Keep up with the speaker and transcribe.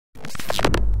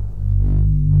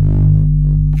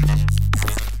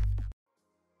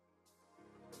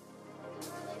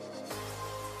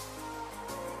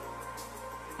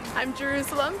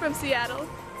Jerusalem from Seattle.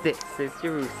 This is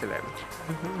Jerusalem.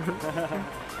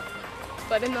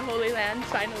 But in the Holy Land,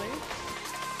 finally.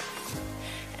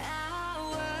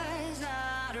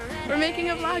 We're making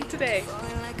a vlog today,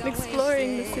 and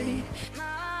exploring the city.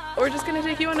 We're just gonna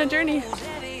take you on a journey.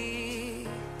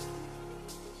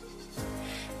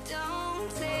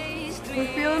 We're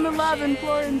feeling the love in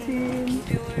Florentine.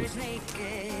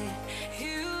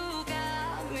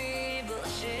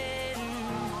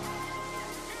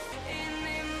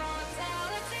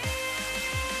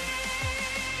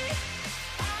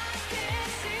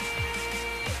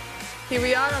 Here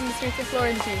we are on the streets of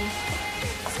Florentine.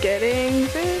 It's getting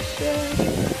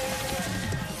vicious.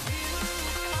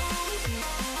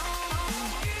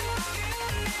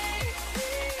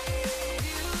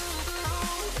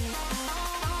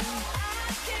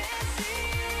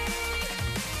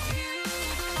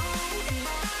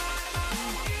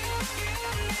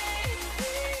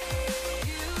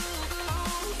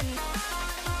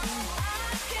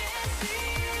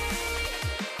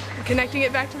 Connecting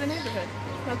it back to the neighborhood.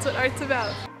 That's what art's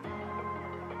about.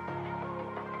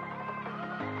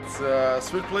 It's a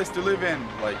sweet place to live in,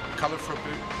 like colorful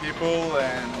people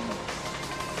and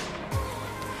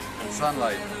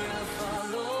sunlight.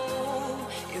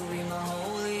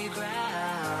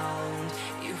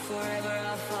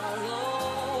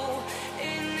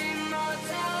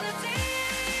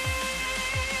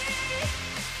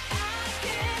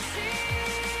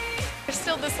 There's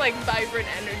still this like vibrant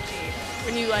energy.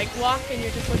 When you like walk and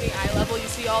you're just looking eye level, you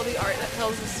see all the art that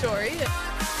tells a story.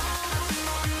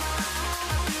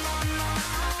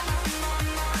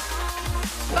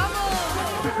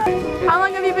 Bubbles! How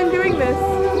long have you been doing this?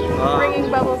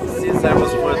 Bringing bubbles to the since I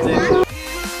was 14.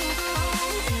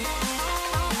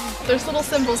 There's little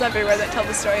symbols everywhere that tell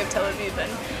the story of Tel Aviv,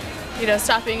 and you know,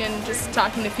 stopping and just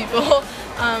talking to people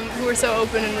who are so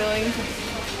open and willing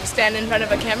to stand in front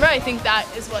of a camera. I think that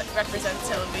is what represents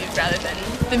Tel Aviv rather than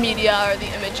the media or the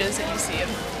images that you see of